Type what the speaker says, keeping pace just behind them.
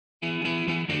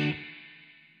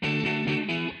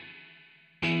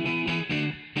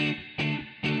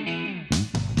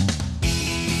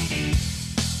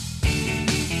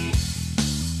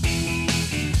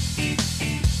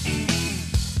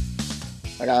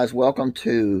guys, welcome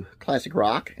to Classic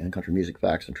Rock and Country Music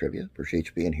Facts and Trivia. Appreciate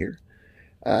you being here.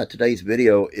 Today's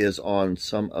video is on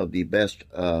some of the best,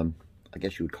 I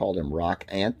guess you would call them rock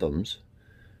anthems,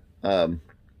 by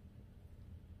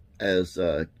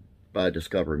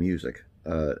Discover Music,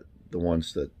 the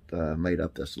ones that made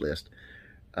up this list.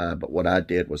 But what I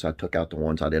did was I took out the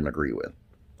ones I didn't agree with.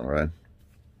 All right.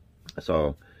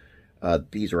 So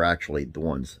these are actually the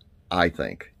ones I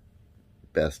think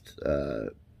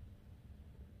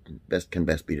can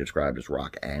best be described as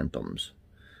rock anthems.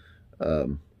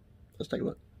 Let's take a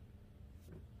look.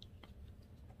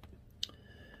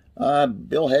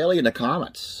 Bill Haley and the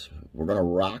Comets. We're going to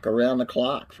rock around the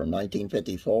clock from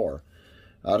 1954.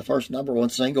 The first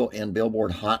 #1 single in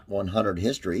Billboard Hot 100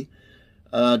 history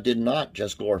did not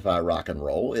just glorify rock and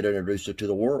roll, it introduced it to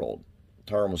the world.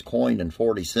 The term was coined in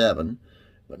 '47,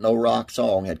 but no rock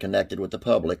song had connected with the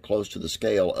public close to the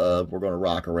scale of We're Going to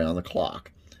Rock Around the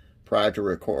Clock. Prior to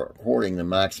recording the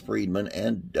Max Friedman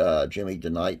and Jimmy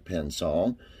DeKnight pen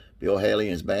song, Bill Haley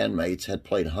and his bandmates had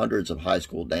played hundreds of high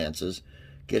school dances,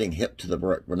 getting hip to the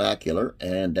vernacular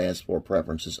and dance floor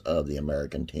preferences of the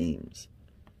American teens.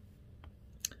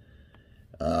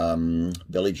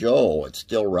 Billy Joel, It's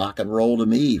Still Rock and Roll to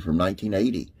Me from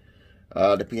 1980.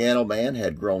 The Piano Man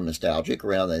had grown nostalgic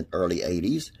around the early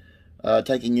 80s,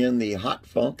 taking in the hot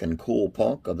funk and cool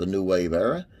punk of the new wave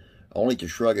era, only to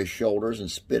shrug his shoulders and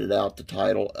spit it out the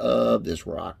title of this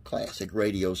rock classic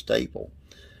radio staple.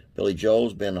 Billy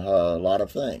Joel's been a lot of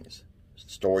things.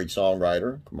 Storied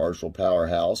songwriter, commercial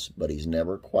powerhouse, but he's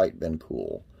never quite been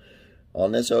cool.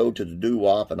 On this ode to the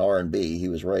doo-wop and R&B he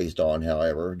was raised on,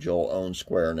 however, Joel owns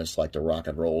squareness like the rock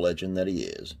and roll legend that he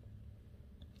is.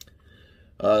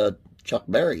 Chuck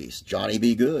Berry's Johnny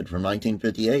B. Good from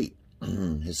 1958.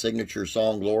 His signature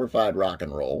song glorified rock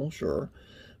and roll, sure,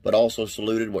 but also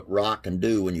saluted what rock can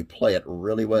do when you play it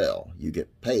really well. You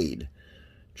get paid.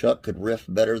 Chuck could riff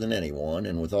better than anyone,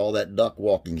 and with all that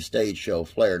duck-walking stage show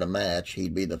flair to match,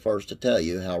 he'd be the first to tell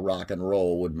you how rock and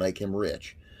roll would make him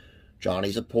rich.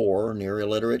 Johnny's a poor,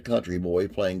 near-illiterate country boy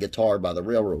playing guitar by the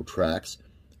railroad tracks,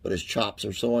 but his chops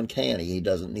are so uncanny he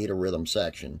doesn't need a rhythm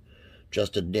section,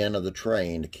 just a din of the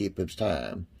train to keep his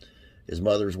time. His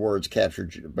mother's words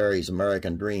captured Barry's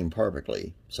American dream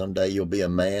perfectly. Someday you'll be a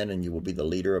man and you will be the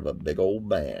leader of a big old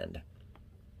band.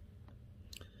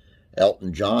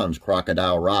 Elton John's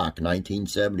Crocodile Rock,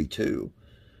 1972.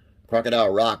 Crocodile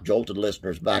Rock jolted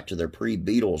listeners back to their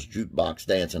pre-Beatles jukebox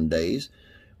dancing days,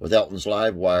 with Elton's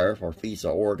live wire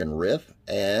Farfisa organ riff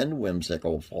and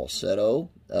whimsical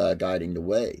falsetto guiding the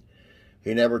way.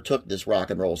 He never took this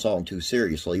rock and roll song too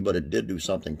seriously, but it did do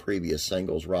something previous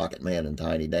singles Rocket Man and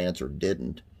Tiny Dancer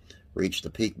didn't. Reach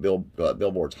the peak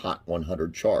Billboard's Hot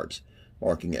 100 charts,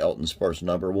 marking Elton's first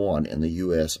 #1 in the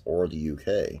U.S. or the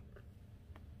U.K.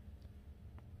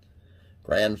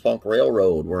 Grand Funk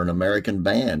Railroad were an American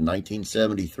band,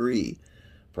 1973.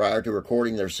 Prior to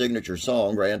recording their signature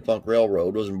song, Grand Funk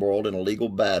Railroad was embroiled in a legal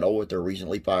battle with their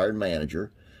recently fired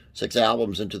manager. 6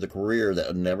 albums into the career that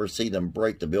would never see them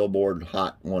break the Billboard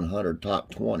Hot 100 Top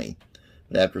 20.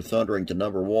 But after thundering to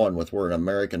 #1 with We're an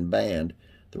American Band,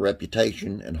 the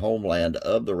reputation and homeland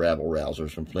of the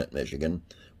rabble-rousers from Flint, Michigan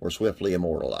were swiftly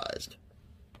immortalized.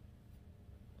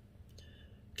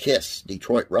 Kiss,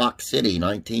 Detroit Rock City,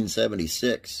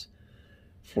 1976.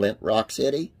 Flint Rock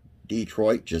City?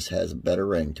 Detroit just has a better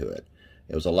ring to it.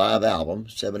 It was a live album,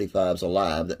 75's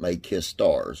Alive, that made Kiss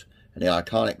stars. And the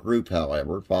iconic group,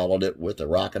 however, followed it with a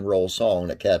rock and roll song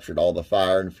that captured all the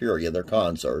fire and fury of their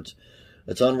concerts.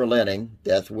 Its unrelenting,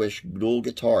 death wish dual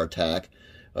guitar attack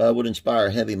would inspire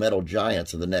heavy metal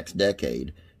giants of the next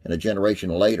decade. And a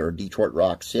generation later, Detroit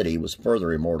Rock City was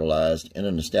further immortalized in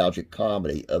a nostalgic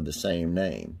comedy of the same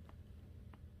name.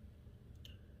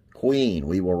 Queen,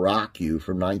 We Will Rock You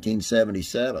from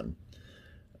 1977.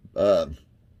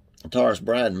 Guitarist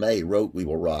Brian May wrote We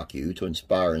Will Rock You to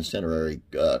inspire incendiary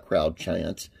crowd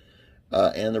chants,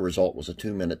 and the result was a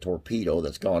 2-minute torpedo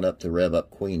that's gone up to rev up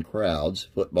Queen crowds,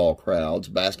 football crowds,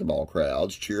 basketball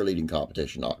crowds, cheerleading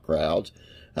competition crowds,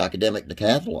 academic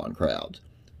decathlon crowds.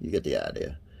 You get the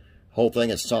idea. Whole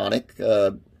thing is sonic,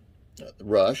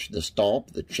 rush, the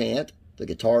stomp, the chant, the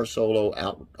guitar solo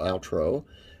outro,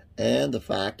 and the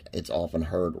fact it's often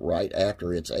heard right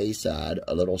after its A-side,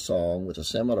 a little song with a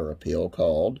similar appeal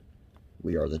called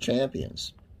We Are the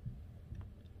Champions.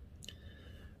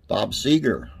 Bob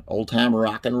Seger, Old Time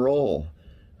Rock and Roll.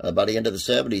 By the end of the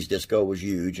 70s, disco was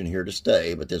huge and here to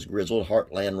stay, but this grizzled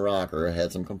heartland rocker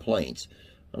had some complaints.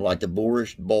 Unlike the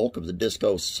boorish bulk of the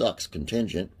disco sucks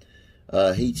contingent,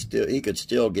 he could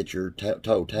still get your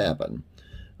toe tapping.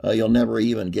 You'll never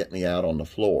even get me out on the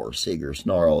floor, Seeger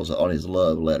snarls on his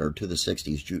love letter to the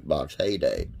 60s jukebox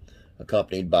heyday,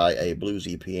 accompanied by a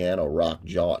bluesy piano rock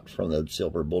jaunt from the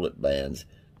Silver Bullet bands.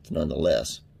 It's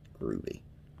nonetheless groovy.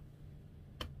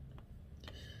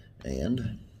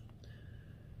 And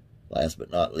last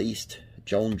but not least,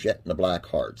 Joan Jett and the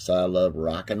Blackhearts, I Love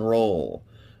Rock and Roll.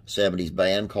 A 70s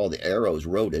band called the Arrows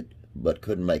wrote it, but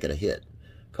couldn't make it a hit.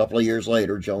 A couple of years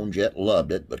later, Joan Jett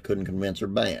loved it, but couldn't convince her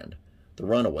band, the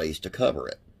Runaways, to cover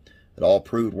it. It all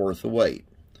proved worth the wait.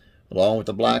 Along with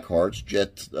the Blackhearts,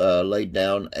 Jett laid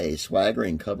down a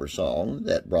swaggering cover song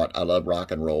that brought I Love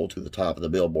Rock and Roll to the top of the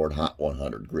Billboard Hot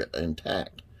 100, grit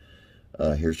intact.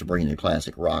 Here's to bring the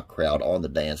classic rock crowd on the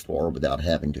dance floor without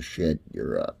having to shed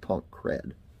your punk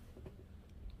cred.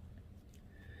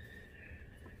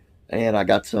 And I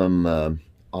got some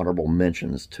honorable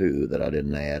mentions, too, that I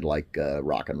didn't add, like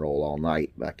Rock and Roll All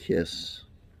Night by Kiss.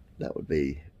 That would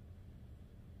be,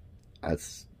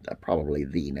 that's probably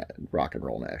the rock and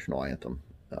roll national anthem,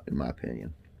 in my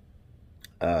opinion.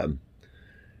 And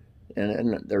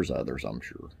there's others, I'm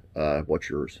sure. What's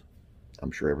yours?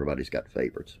 I'm sure everybody's got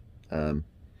favorites. And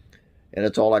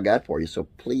that's all I got for you. So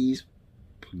please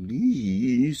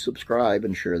subscribe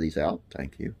and share these out.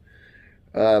 Thank you.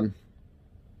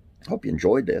 Hope you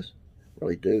enjoyed this.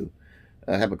 Really do.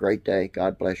 Have a great day.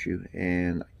 God bless you.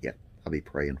 And yeah, I'll be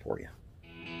praying for you.